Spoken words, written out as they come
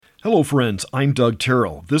Hello, friends. I'm Doug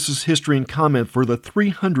Terrell. This is History and Comment for the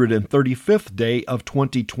 335th day of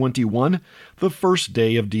 2021, the first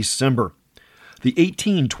day of December. The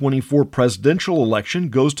 1824 presidential election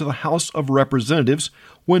goes to the House of Representatives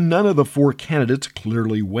when none of the four candidates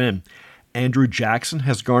clearly win. Andrew Jackson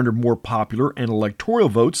has garnered more popular and electoral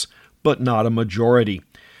votes, but not a majority.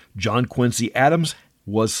 John Quincy Adams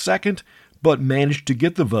was second, but managed to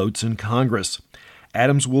get the votes in Congress.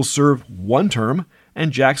 Adams will serve one term,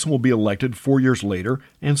 and Jackson will be elected 4 years later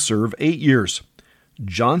and serve 8 years.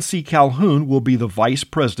 John C. Calhoun will be the vice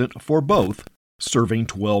president for both, serving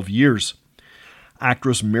 12 years.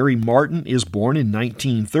 Actress Mary Martin is born in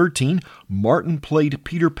 1913. Martin played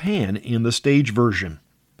Peter Pan in the stage version.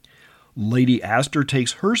 Lady Astor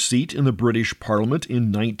takes her seat in the British Parliament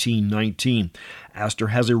in 1919. Astor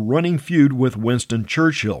has a running feud with Winston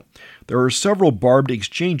Churchill. There are several barbed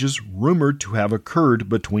exchanges rumored to have occurred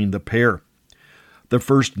between the pair. The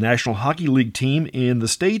first National Hockey League team in the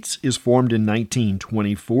States is formed in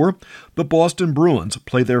 1924. The Boston Bruins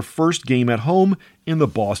play their first game at home in the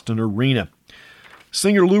Boston Arena.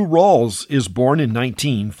 Singer Lou Rawls is born in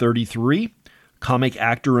 1933. Comic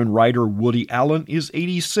actor and writer Woody Allen is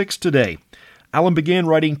 86 today. Allen began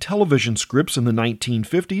writing television scripts in the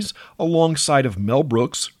 1950s alongside of Mel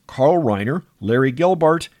Brooks, Carl Reiner, Larry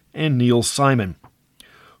Gelbart, and Neil Simon.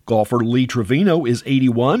 Golfer Lee Trevino is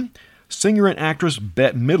 81. Singer and actress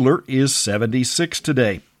Bette Midler is 76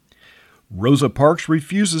 today. Rosa Parks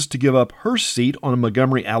refuses to give up her seat on a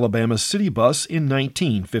Montgomery, Alabama city bus in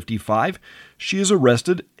 1955. She is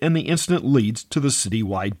arrested, and the incident leads to the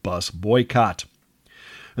citywide bus boycott.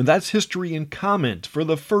 And that's History and Comment for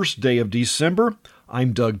the first day of December.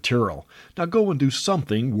 I'm Doug Terrell. Now go and do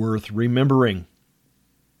something worth remembering.